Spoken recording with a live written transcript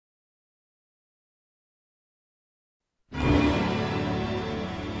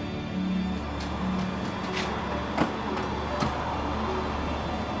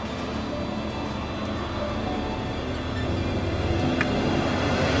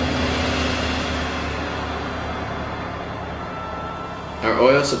Our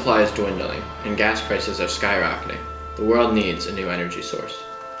oil supply is dwindling, and gas prices are skyrocketing. The world needs a new energy source.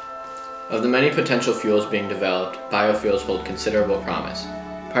 Of the many potential fuels being developed, biofuels hold considerable promise.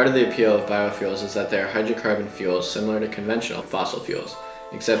 Part of the appeal of biofuels is that they are hydrocarbon fuels similar to conventional fossil fuels,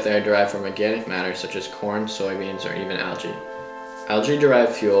 except they are derived from organic matter such as corn, soybeans, or even algae.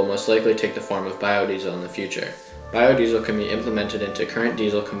 Algae-derived fuel will most likely take the form of biodiesel in the future. Biodiesel can be implemented into current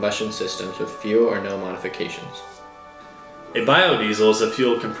diesel combustion systems with few or no modifications. A biodiesel is a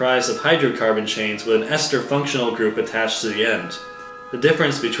fuel comprised of hydrocarbon chains with an ester functional group attached to the end. The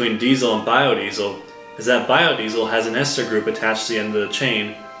difference between diesel and biodiesel is that biodiesel has an ester group attached to the end of the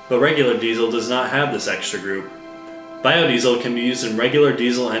chain, but regular diesel does not have this extra group. Biodiesel can be used in regular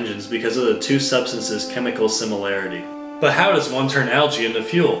diesel engines because of the two substances' chemical similarity. But how does one turn algae into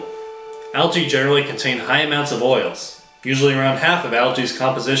fuel? Algae generally contain high amounts of oils. Usually around half of algae's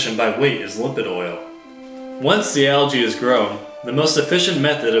composition by weight is lipid oil. Once the algae is grown, the most efficient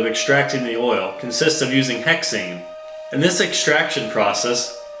method of extracting the oil consists of using hexane. In this extraction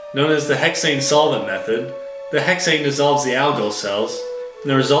process, known as the hexane solvent method, the hexane dissolves the algal cells, and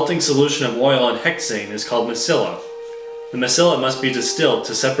the resulting solution of oil and hexane is called miscela. The miscela must be distilled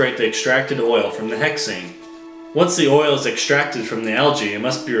to separate the extracted oil from the hexane. Once the oil is extracted from the algae, it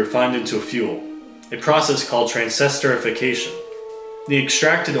must be refined into a fuel, a process called transesterification. The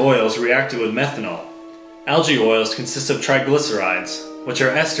extracted oil is reacted with methanol. Algae oils consist of triglycerides, which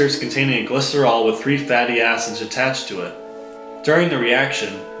are esters containing a glycerol with 3 fatty acids attached to it. During the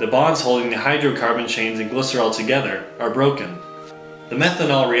reaction, the bonds holding the hydrocarbon chains and glycerol together are broken. The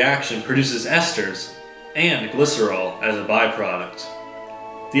methanol reaction produces esters and glycerol as a byproduct.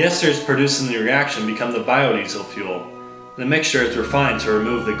 The esters produced in the reaction become the biodiesel fuel. The mixture is refined to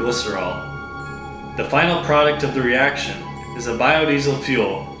remove the glycerol. The final product of the reaction is a biodiesel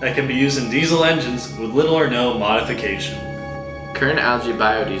fuel that can be used in diesel engines with little or no modification. Current algae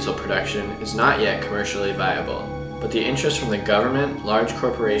biodiesel production is not yet commercially viable, but the interest from the government, large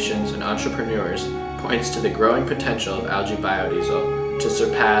corporations, and entrepreneurs points to the growing potential of algae biodiesel to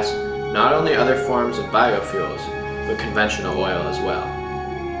surpass not only other forms of biofuels, but conventional oil as well.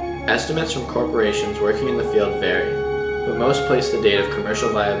 Estimates from corporations working in the field vary, but most place the date of commercial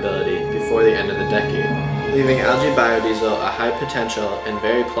viability before the end of the decade, leaving algae biodiesel a high potential and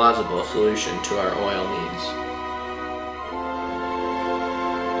very plausible solution to our oil needs.